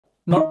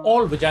Not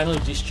all vaginal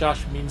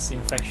discharge means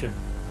infection.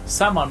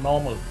 Some are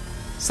normal,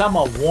 some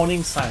are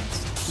warning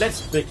signs.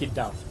 Let's break it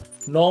down.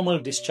 Normal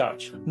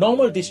discharge.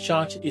 Normal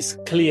discharge is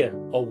clear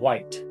or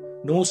white,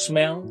 no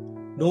smell,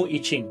 no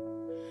itching.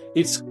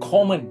 It's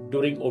common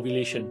during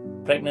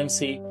ovulation,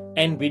 pregnancy,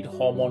 and with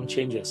hormone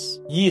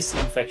changes. Yeast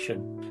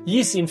infection.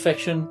 Yeast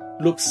infection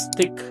looks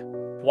thick,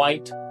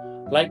 white,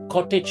 like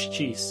cottage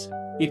cheese.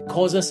 It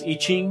causes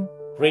itching,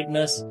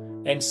 redness,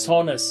 and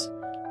soreness,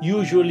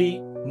 usually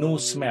no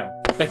smell.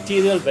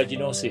 Bacterial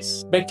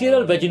vaginosis.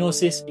 Bacterial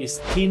vaginosis is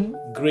thin,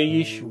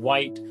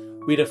 grayish-white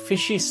with a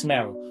fishy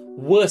smell,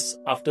 worse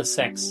after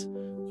sex,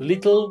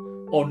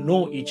 little or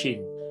no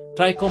itching.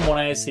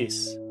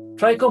 Trichomoniasis.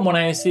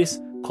 Trichomoniasis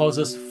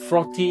causes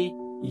frothy,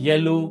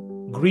 yellow,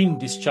 green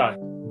discharge,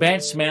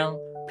 bad smell,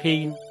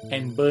 pain,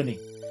 and burning.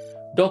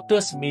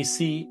 Doctors may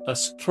see a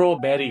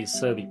strawberry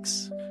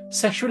cervix.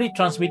 Sexually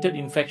transmitted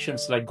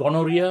infections like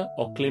gonorrhea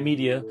or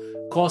chlamydia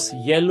cause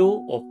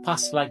yellow or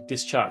pus-like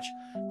discharge,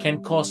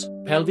 can cause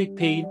pelvic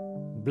pain,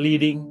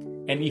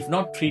 bleeding, and if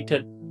not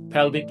treated,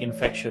 pelvic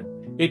infection.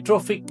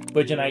 Atrophic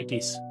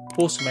vaginitis,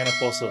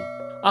 postmenopausal.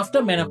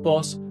 After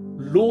menopause,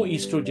 low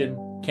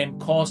estrogen can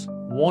cause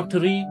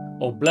watery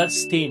or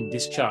blood-stained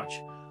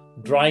discharge,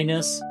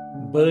 dryness,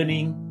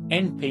 burning,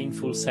 and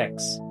painful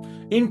sex.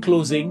 In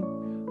closing,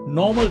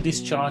 normal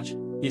discharge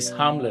is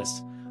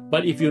harmless,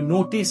 but if you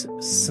notice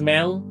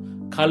smell,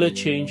 color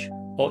change,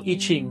 or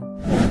itching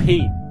or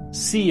pain,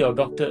 see your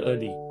doctor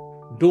early.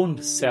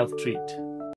 Don't self-treat.